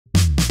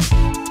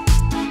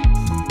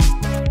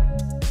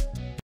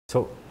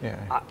So Yeah.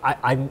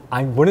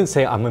 I wouldn't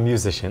say I'm a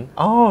musician.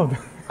 Oh,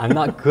 I'm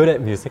not good at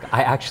music.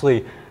 I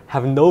actually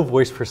have no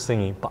voice for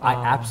singing, but I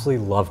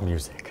absolutely love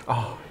music.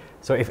 oh,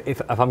 So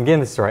if I'm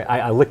getting this right,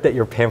 I looked at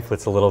your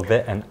pamphlets a little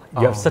bit, and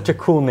you have such a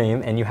cool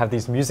name, and you have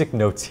these music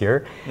notes here.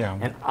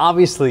 Yeah. And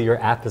obviously your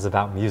app is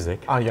about music.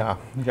 yeah,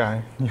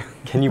 yeah.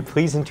 Can you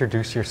please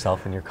introduce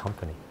yourself and your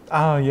company?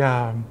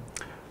 Yeah.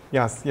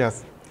 Yes.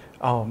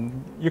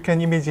 You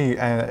can imagine,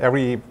 and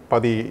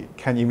everybody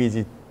can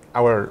imagine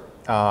our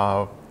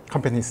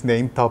company's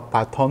name, the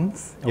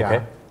Patons. Yeah.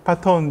 Okay.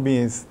 Paton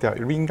means the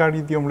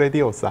Ringaridium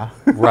radiosa.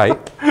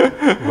 Right,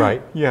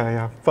 right.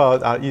 Yeah.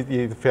 But it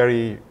is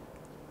very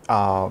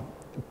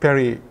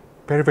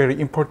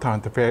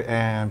important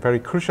and very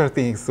crucial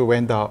things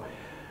when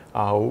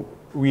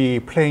we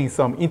playing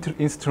some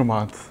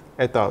instrument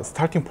at the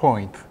starting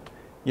point.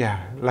 Yeah,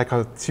 like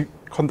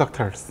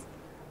conductors.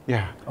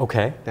 Yeah.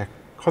 Okay. The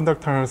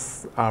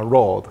conductors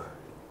rode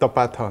the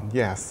baton.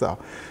 Yes.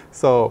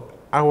 So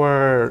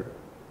our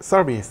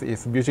service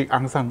is music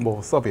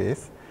ensemble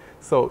service.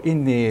 So it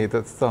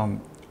needs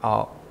some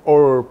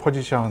all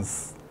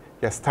positions.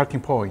 Yeah,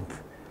 starting point.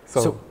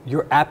 So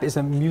your app is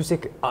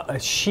a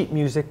sheet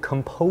music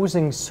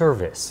composing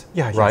service.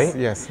 Yeah. Right.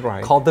 Yes.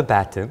 Right. Called the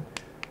Baton.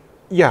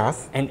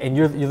 Yes. And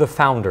you're the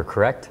founder,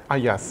 correct?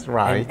 Yes.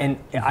 Right. And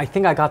I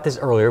think I got this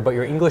earlier, but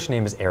your English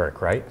name is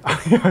Eric, right?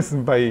 Yes.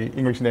 My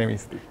English name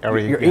is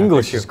Eric. Your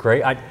English is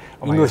great.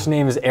 English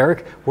name is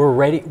Eric.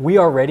 We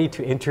are ready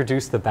to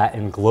introduce the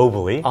Baton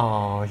globally.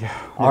 Oh yeah.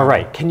 All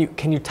right.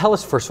 Can you tell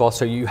us first of all?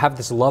 So you have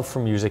this love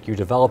for music. You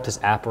developed this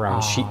app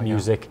around sheet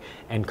music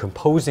and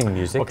composing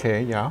music.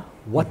 Okay. Yeah.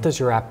 What does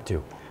your app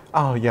do?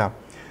 Oh yeah.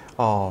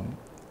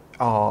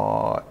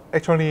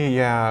 Actually,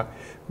 yeah.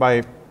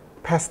 My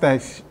past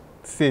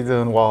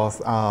season was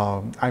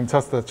I'm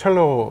just a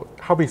cello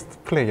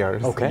hobbyist player.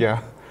 Okay.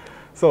 Yeah.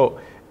 So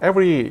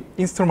every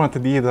instrument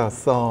needs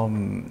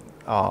some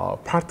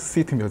part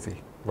sheet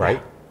music.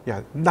 Right.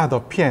 Yeah. Not a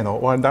piano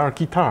or not a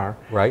guitar.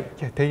 Right.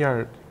 Yeah. They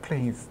are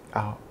playing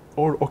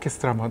all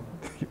orchestra,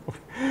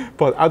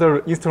 but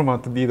other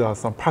instruments need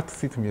some part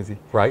sheet music.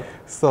 Right.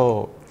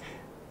 So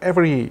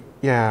every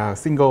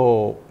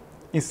single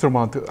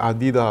instrument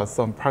need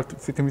some part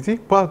sheet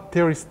music, but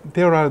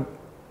there are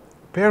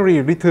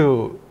very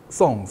little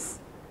songs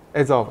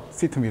as of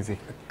sheet music.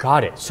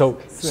 Got it.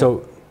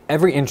 So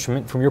every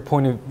instrument, from your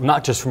point of,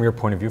 not just from your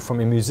point of view, from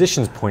a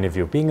musician's point of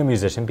view, being a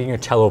musician, being a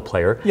cello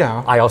player.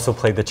 Yeah. I also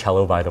played the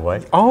cello, by the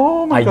way.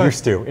 Oh my God. I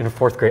used to in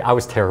 4th grade. I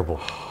was terrible.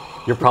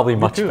 You're probably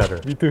much better.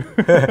 Me too.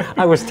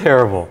 I was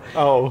terrible.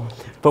 Oh.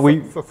 But we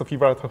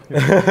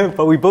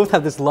but we both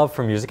have this love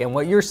for music, and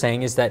what you're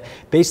saying is that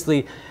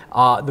basically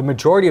the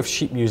majority of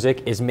sheet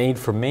music is made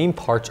for main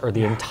parts or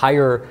the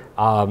entire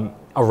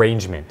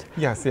arrangement.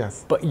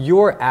 Yes. But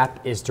your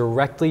app is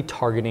directly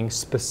targeting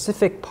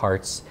specific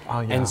parts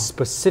and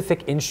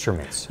specific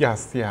instruments.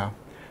 Yes, yeah.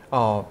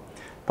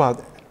 But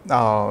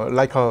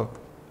like a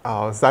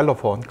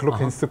xylophone,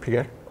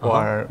 glockenspiel,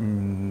 or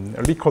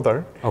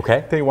recorder,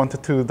 Okay. they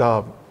wanted to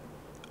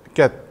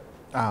get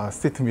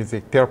sheet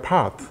music, their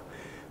part.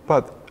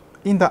 But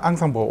in the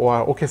ensemble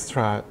or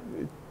orchestra,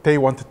 they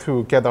wanted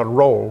to get a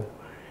role.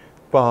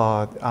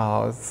 But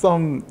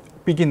some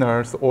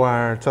beginners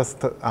or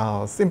just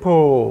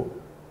simple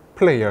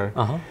player,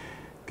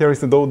 there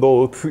is no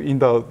note in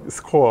the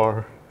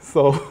score.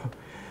 So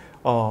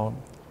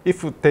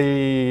if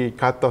they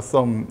got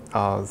some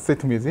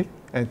sheet music,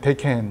 and they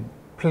can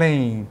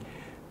play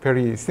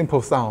very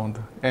simple sound,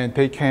 and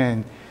they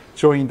can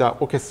join the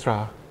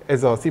orchestra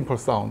as a simple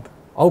sound.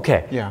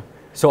 Okay. Yeah.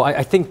 So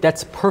I think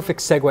that's a perfect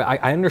segue.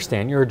 I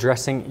understand you're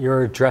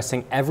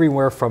addressing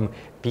everywhere from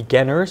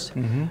beginners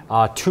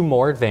to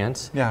more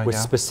advanced with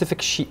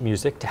specific sheet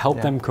music to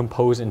help them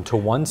compose into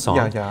one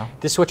song. Yeah.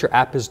 This is what your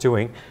app is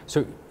doing.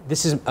 So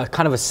this is a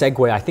kind of a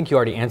segue. I think you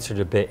already answered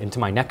a bit into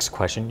my next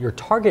question. Your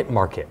target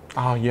market.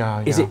 Oh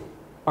yeah.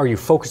 Are you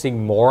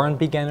focusing more on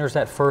beginners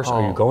at first?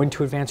 Are you going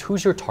to advance?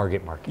 Who's your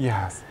target market?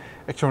 Yes.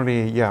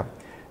 Actually, yeah.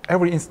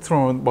 Every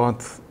instrument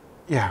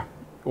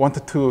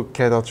wanted to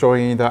get a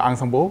join the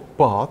ensemble,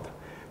 but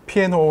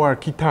piano or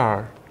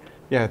guitar,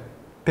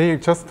 they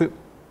just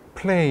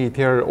play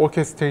their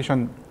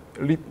orchestration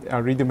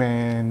rhythm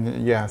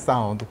and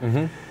sound.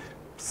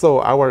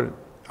 So our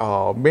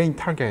main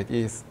target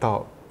is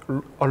the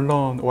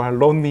alone or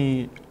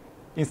lonely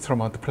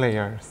instrument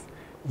players.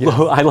 Yes.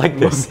 I like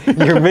this.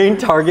 Your main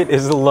target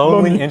is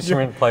lonely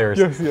instrument players.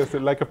 Yes,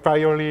 like a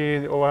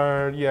violin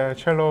or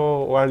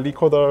cello or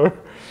recorder.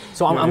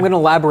 So I'm going to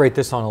elaborate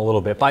this on a little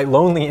bit. By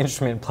lonely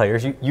instrument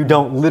players, you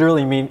don't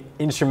literally mean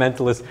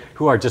instrumentalists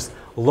who are just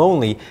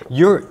lonely.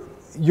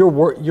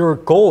 Your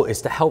goal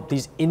is to help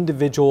these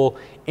individual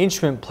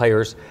instrument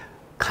players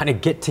kind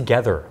of get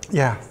together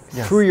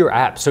through your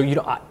app. So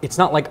it's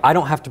not like I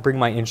don't have to bring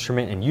my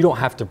instrument and you don't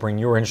have to bring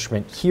your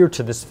instrument here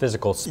to this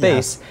physical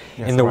space.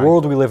 In the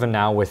world we live in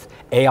now with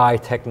AI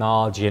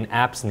technology and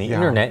apps and the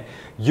internet,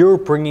 you're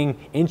bringing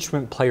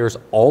instrument players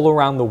all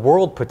around the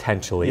world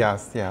potentially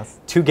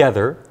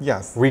together,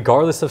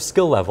 regardless of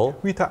skill level.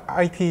 With the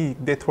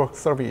IT network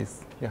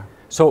service.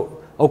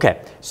 So,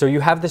 okay, so you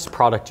have this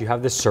product, you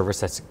have this service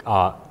that's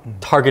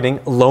targeting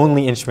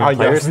lonely instrument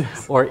players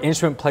or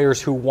instrument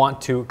players who want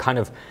to kind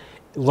of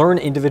learn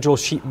individual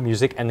sheet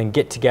music and then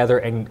get together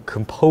and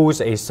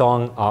compose a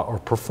song or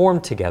perform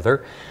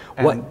together.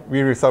 And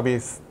we will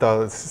service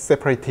the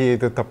separated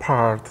the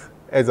part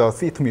as a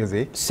sheet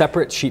music.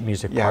 Separate sheet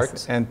music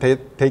parts. And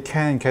they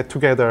can get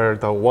together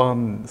the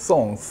one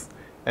songs,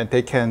 and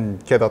they can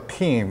get a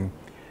team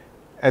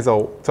as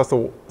just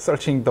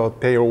searching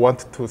they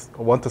want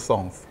to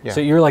songs. Yeah.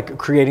 So you're like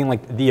creating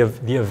like the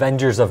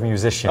Avengers of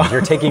musicians.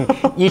 You're taking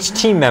each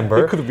team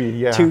member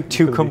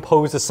to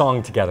compose a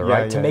song together,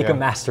 right? To make a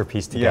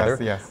masterpiece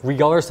together,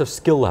 regardless of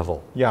skill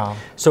level. Yeah.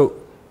 So,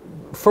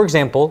 for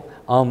example,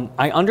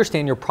 I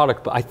understand your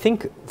product, but I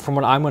think from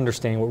what I'm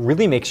understanding, what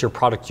really makes your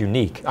product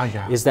unique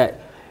is that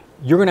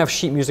you're going to have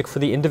sheet music for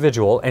the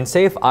individual. And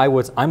say if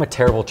I'm a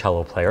terrible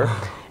cello player.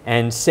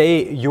 And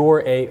say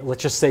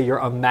let's just say you're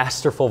a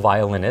masterful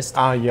violinist.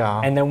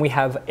 And then we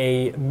have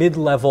a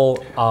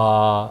mid-level,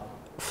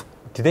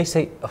 do they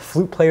say a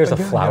flute player is a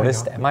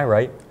flautist? Am I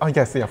right? Oh,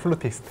 yes,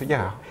 flutist,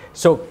 yeah.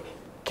 So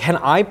can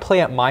I play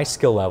at my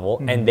skill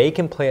level and they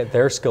can play at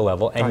their skill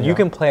level and you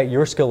can play at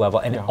your skill level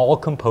and all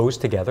compose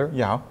together?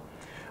 Yeah.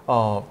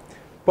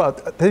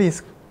 But that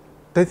is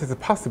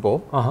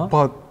possible,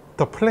 but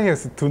the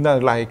players do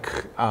not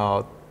like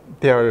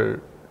their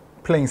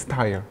playing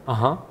style.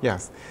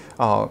 Yes.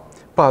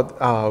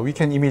 But we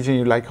can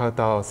imagine like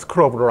the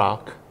School of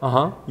Rock.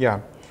 Yeah.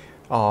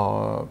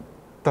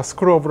 The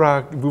School of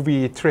Rock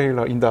movie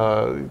trailer in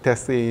that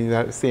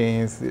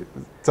scenes,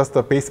 just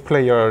the bass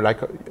player like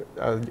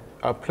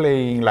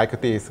playing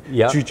like this.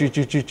 Yeah.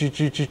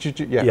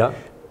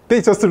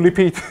 They just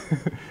repeat.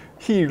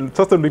 He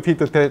just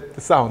repeated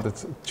that sound,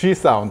 G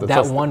sound.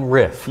 That one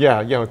riff.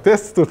 Yeah.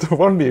 That's the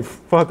one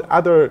riff. But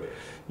other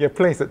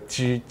plays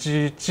G.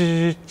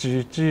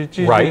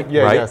 Right.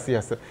 Yeah. Right.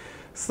 Yes.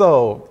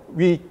 So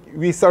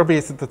we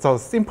service the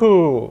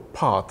simple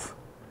part.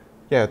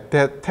 Yeah,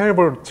 that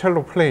terrible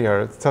cello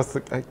player just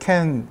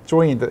can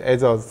join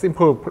as a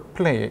simple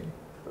play,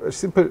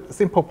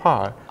 simple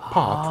part.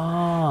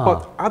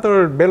 But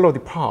other melody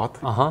part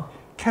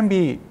can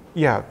be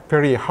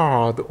very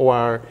hard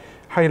or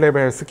high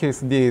level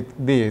skills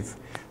needs.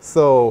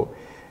 So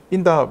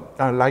in the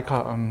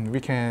we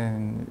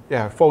can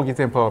for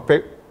example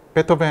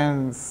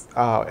Beethoven's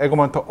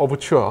Egmont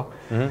Overture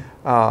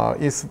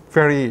is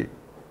very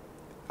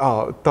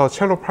the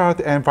cello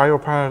part and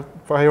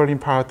violin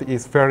part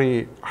is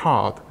very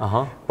hard,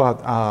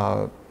 but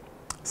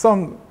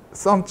some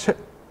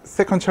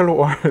second cello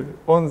or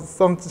on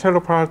some cello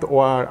part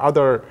or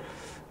other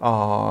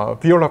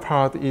viola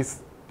part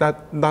is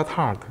not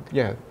hard.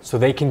 Yeah. So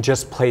they can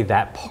just play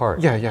that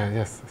part.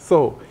 Yes.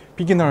 So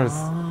beginners,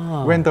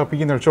 when the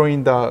beginner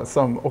join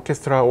some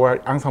orchestra or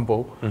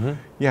ensemble,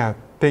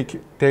 they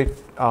get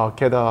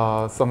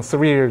some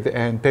thrilled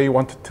and they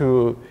want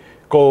to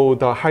go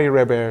the high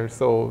level,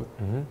 so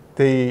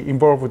they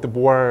involve with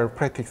more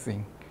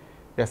practicing.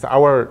 Yes,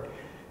 our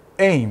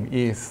aim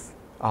is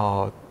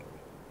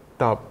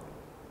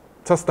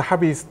just the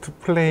hobbyist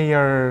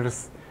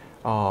players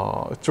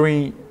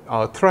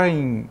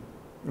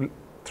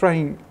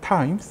trying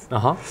times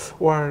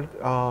or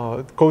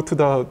go to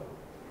the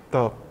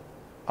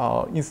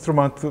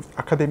instrument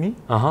academy.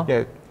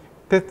 Yeah,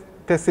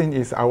 that thing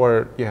is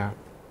our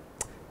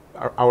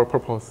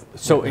purpose.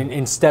 So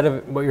instead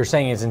of, what you're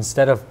saying is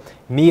instead of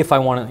me, if I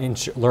want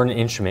to learn an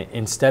instrument,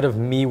 instead of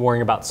me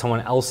worrying about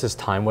someone else's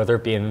time, whether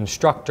it be an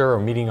instructor or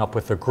meeting up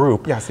with a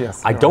group,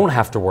 I don't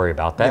have to worry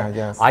about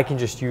that. I can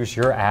just use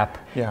your app,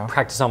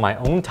 practice on my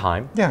own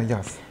time,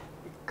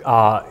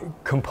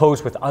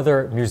 compose with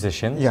other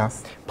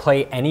musicians,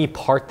 play any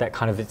part that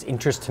kind of is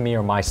interest to me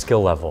or my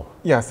skill level.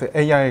 Yes,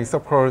 AI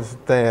supports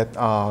that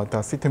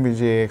the sheet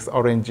music,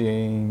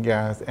 arranging,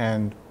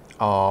 and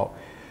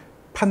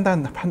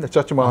판단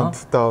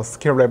judgment, the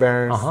skill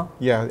levels,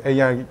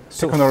 AI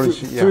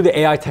technology. Through the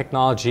AI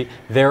technology,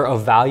 they're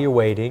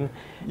evaluating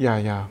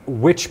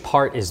which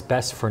part is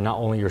best for not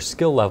only your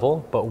skill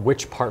level, but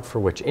which part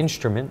for which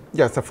instrument.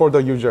 Yes, for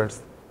the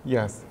users.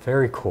 Yes.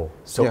 Very cool.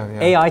 So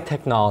AI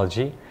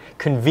technology,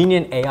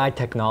 convenient AI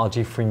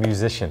technology for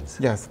musicians.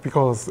 Yes,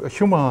 because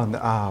human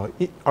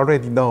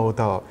already know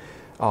the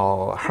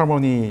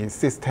harmony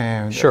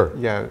system. Sure.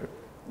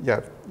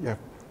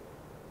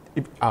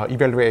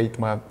 Evaluate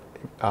my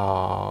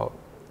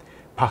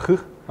Bach.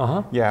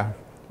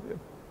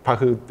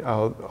 Bach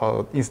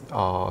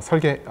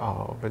설계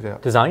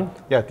design.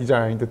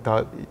 Designed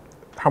the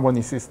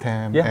harmony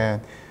system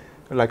and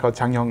like a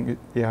장형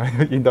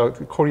in the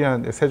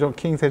Korean Sejong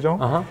King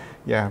Sejong.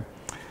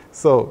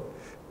 So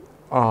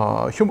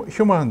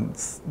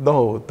humans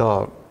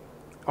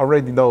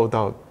already know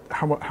the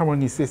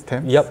harmony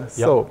system.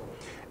 So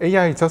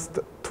AI is just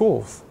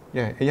tools.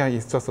 AI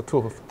is just a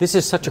tool. This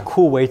is such a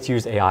cool way to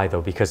use AI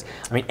though, because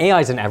I mean AI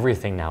is in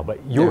everything now, but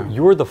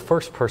you're the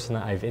first person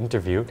that I've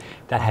interviewed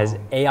that has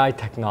AI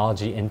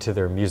technology into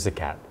their music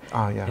app.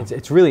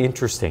 It's really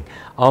interesting.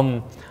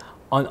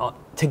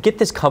 to get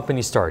this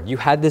company started, you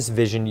had this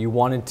vision. You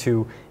wanted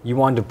to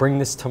bring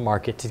this to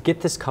market. To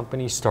get this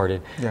company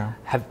started, Yeah.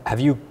 Have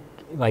you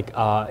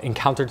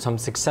encountered some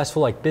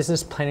successful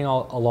business planning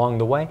along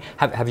the way?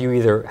 Have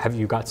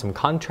you got some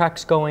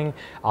contracts going?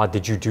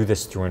 Did you do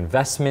this through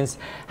investments?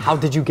 How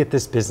did you get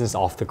this business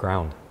off the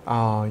ground?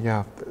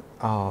 Yeah.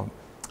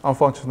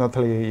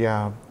 Unfortunately,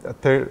 yeah,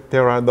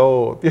 there are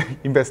no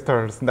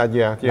investors, not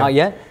yet. Yeah. Not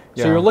yet?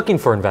 So Yeah. you're looking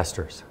for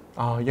investors?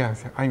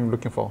 Yes, I'm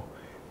looking for.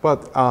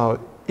 But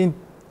in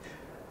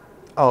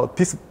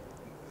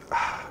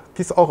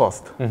this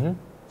August,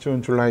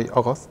 June, July,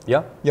 August.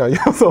 Yeah.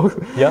 Yeah. So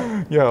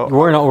Yeah. yeah,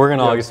 We're in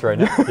August right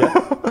now.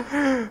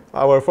 Yeah.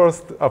 our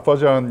first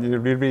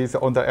version released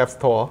on the App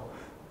Store.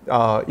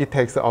 It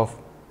takes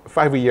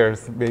 5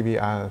 years, maybe.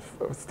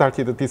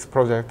 Started this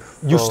project.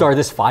 You So, started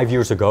this 5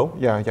 years ago?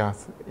 Yeah,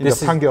 yes. In This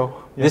the is- Pangyo.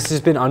 Yeah. This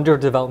has been under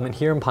development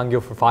here in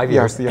Pangyo for 5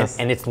 years, Yes.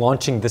 and it's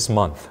launching this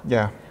month.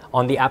 Yeah.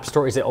 On the App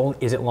Store, is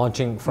it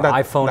launching for Not-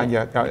 iPhone? Not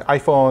yet.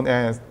 iPhone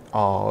and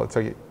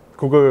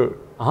Google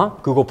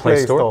Google Play,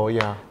 Play Store. Store.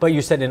 Yeah. But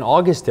you said in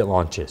August it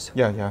launches.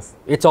 Yeah. Yes.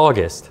 It's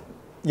August.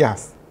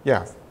 Yes.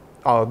 Yes.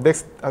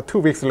 Next 2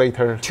 weeks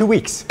later. 2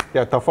 weeks.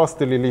 Yeah. The first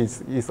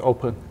release is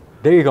open.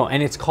 There you go.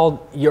 And it's called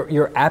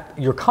your app.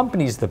 Your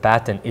company's the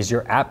Baton. Is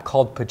your app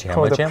called Pajama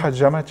Called the Jam?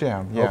 Pajama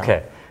Jam. Yeah.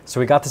 Okay. So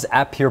we got this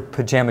app here,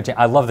 Pajama Jam.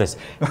 I love this.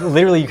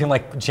 Literally, you can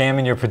jam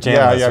in your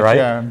pajamas, Yeah, right?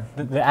 jam.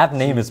 The app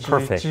name is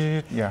perfect.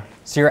 Yeah.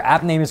 So your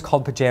app name is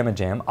called Pajama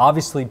Jam.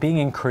 Obviously, being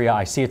in Korea,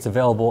 I see it's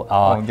available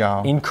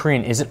yeah. in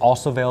Korean. Is it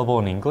also available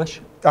in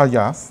English?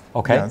 Yes.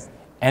 Okay. Yes.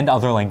 And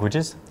other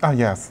languages?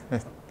 Yes.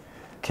 Yes.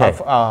 Okay.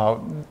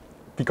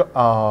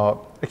 Because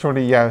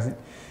actually, yes.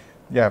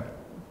 Yeah.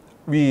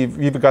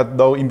 We've got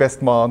no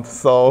investment,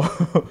 so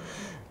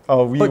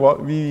we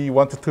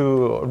wanted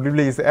to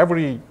release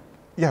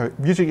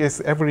music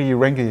is every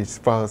language,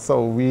 but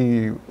so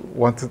we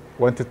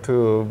wanted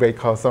to make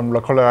some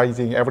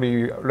localizing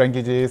every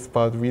languages,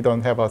 but we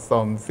don't have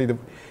some seed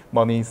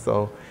money,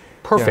 so.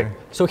 Perfect. Yeah.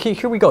 So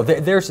here we go.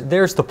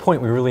 There's the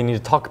point we really need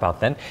to talk about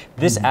then.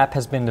 This app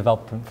has been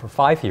developed for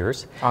 5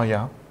 years. Oh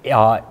yeah.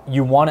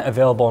 You want it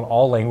available in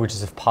all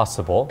languages if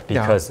possible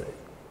because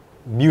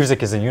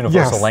music is a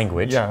universal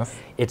language. Yes.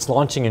 It's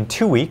launching in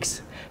 2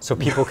 weeks, so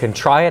people can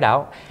try it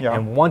out. Yeah.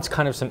 And once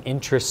kind of some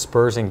interest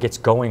spurs and gets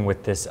going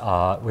with this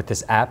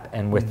app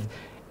and with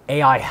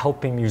AI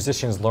helping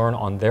musicians learn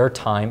on their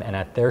time and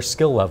at their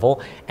skill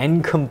level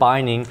and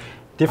combining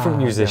different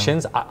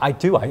musicians, I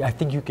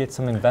think you get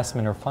some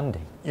investment or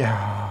funding.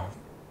 Yeah.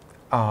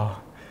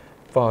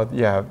 But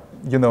yeah,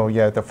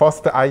 the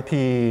first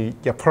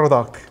IT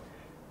product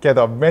get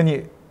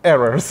many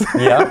errors.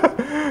 Yeah.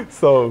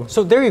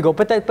 So there you go.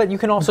 But you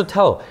can also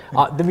tell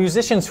the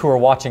musicians who are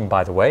watching,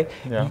 by the way,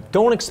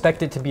 don't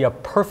expect it to be a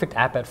perfect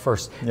app at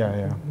first.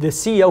 Yeah. The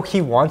CEO,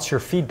 he wants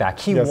your feedback.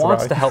 He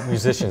wants to help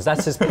musicians.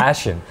 That's his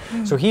passion.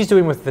 So he's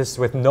doing this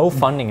with no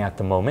funding at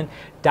the moment.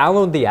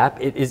 Download the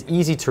app. It is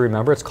easy to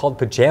remember. It's called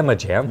Pajama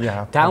Jam.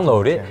 Yeah,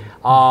 Download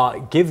Pajama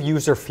it. Give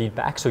user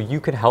feedback so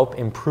you can help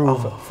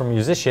improve for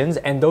musicians.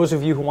 And those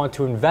of you who want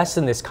to invest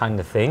in this kind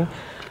of thing,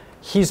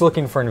 he's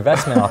looking for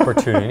investment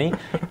opportunity.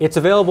 It's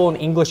available in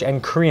English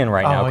and Korean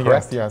right now,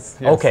 correct? Yes.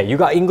 Okay, you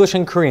got English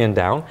and Korean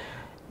down.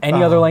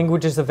 Any other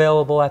languages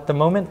available at the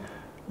moment?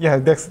 Yeah,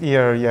 next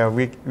year,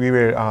 we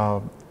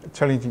will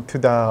challenging to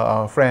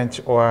the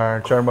French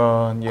or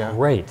German. Yeah.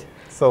 Great.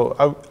 So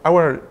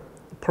our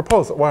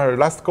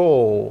last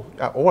goal,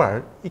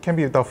 or it can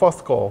be the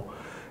first goal,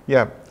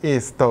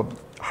 is the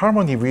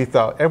harmony with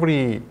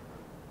every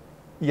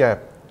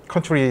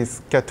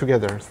countries get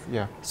together.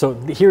 Yeah. So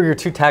here are your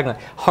two taglines: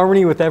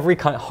 harmony with every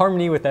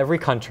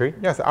country.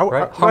 Yes.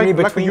 Right? Harmony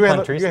between you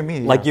countries, you and me,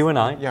 like yes. you and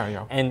I.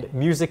 Yeah. And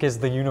music is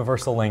the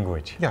universal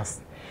language.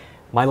 Yes.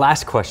 My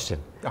last question: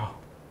 Oh.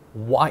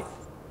 why?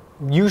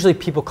 Usually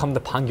people come to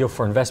Pangyo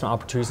for investment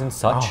opportunities and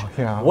such. Oh,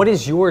 yeah. What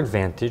is your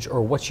advantage,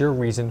 or what's your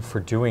reason for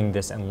doing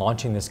this and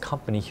launching this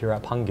company here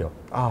at Pangyo,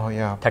 Oh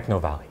yeah. Techno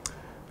Valley?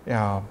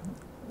 Yeah.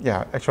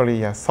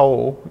 Actually,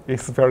 Seoul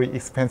is very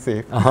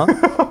expensive.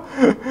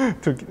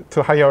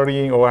 to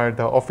hiring or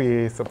the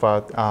office,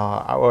 but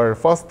our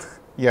first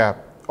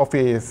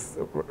office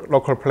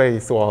local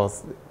place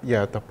was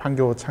the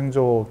Pangyo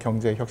Changjo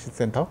Gyeongje Hyoksit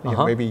Center.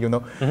 Maybe you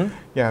know.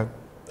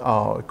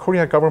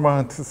 Korean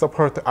government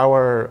support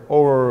our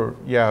all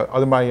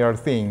admire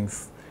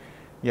things.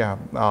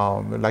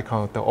 Like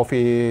the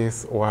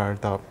office or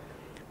the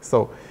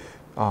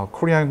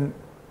Korean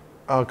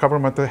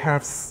government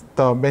helps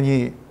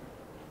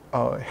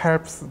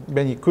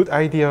many good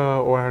idea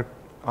or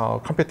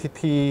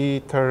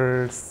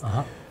competitors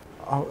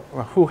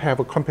who have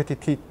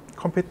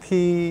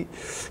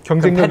competitiveness.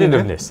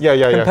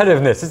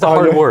 Competitiveness. It's a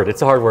hard word.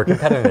 It's a hard word.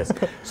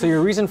 Competitiveness. So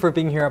your reason for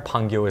being here at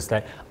Pangyo is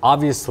that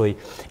obviously,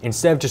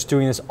 instead of just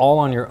doing this all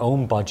on your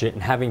own budget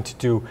and having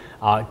to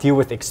deal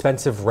with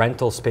expensive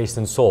rental space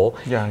in Seoul,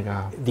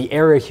 the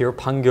area here,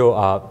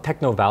 Pangyo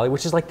Techno Valley,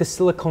 which is like the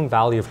Silicon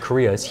Valley of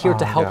Korea, is here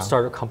to help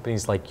startup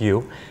companies like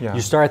you.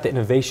 You start at the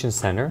Innovation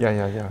Center.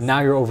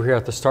 Now you're over here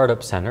at the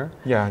Startup Center.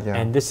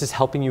 And this is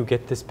helping you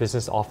get this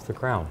business off the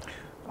ground.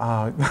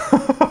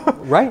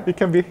 Right? It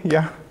can be,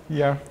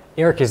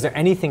 Eric, is there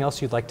anything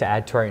else you'd like to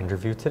add to our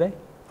interview today?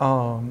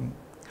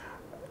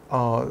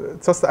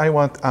 Just I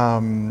want,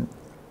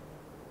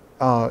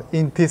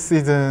 in this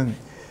season,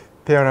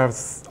 there are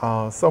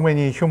so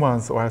many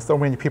humans or so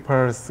many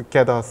people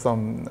get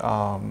some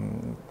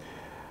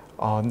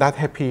not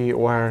happy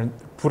or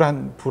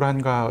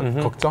불안과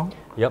걱정.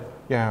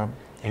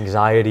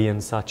 Anxiety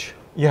and such.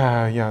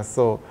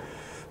 So,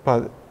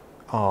 but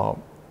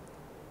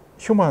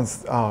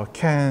humans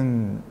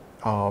can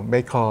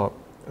make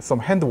some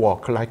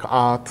handwork like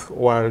art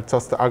or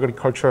just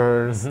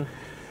agriculture,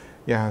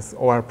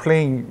 or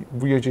playing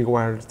music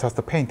or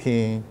just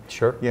painting.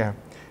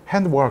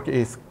 Handwork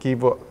is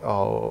give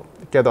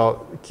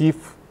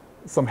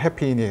some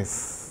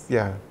happiness.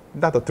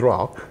 Not a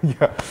drug.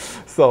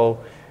 So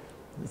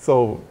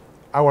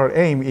our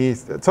aim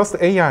is just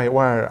AI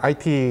or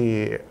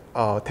IT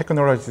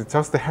technology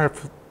just to help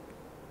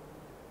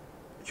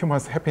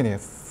humans'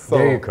 happiness. So,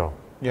 there you go.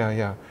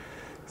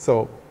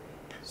 So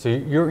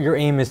your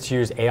aim is to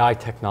use AI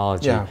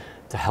technology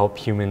to help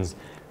humans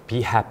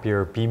be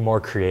happier, be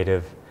more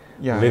creative,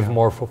 live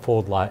more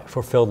fulfilled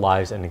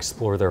lives, and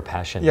explore their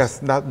passions.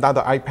 Yes, not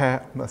an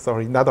iPad,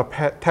 not a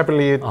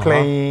tablet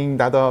playing,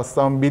 not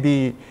some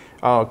MIDI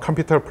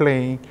computer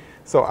playing.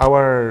 So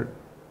our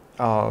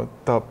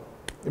the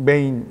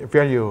main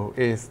value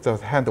is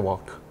just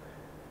handwork.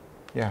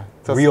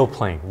 Just real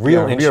playing,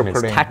 real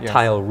instruments,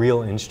 tactile,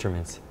 real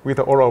instruments. With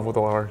all over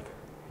the world.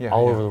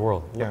 All over the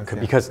world.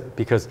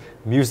 Because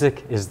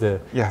music is the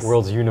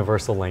world's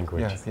universal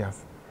language.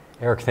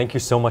 Eric, thank you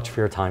so much for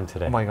your time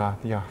today. Oh my God,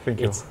 thank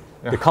you.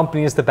 The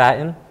company is the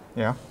Baton.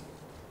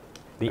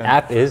 The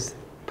app is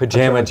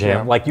Pajama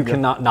Jam. Like you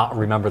cannot not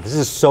remember. This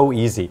is so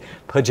easy.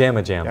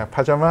 Pajama Jam.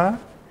 Pajama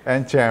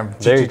and jam.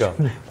 There you go.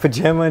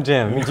 Pajama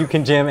Jam means you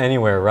can jam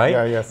anywhere,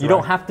 right? You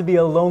don't have to be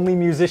a lonely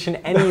musician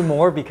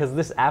anymore because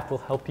this app will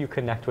help you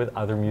connect with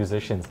other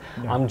musicians.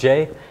 I'm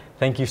Jay.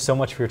 Thank you so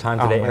much for your time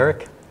today,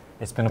 Eric.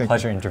 It's been a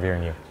pleasure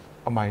interviewing you.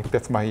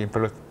 That's my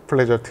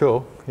pleasure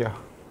too.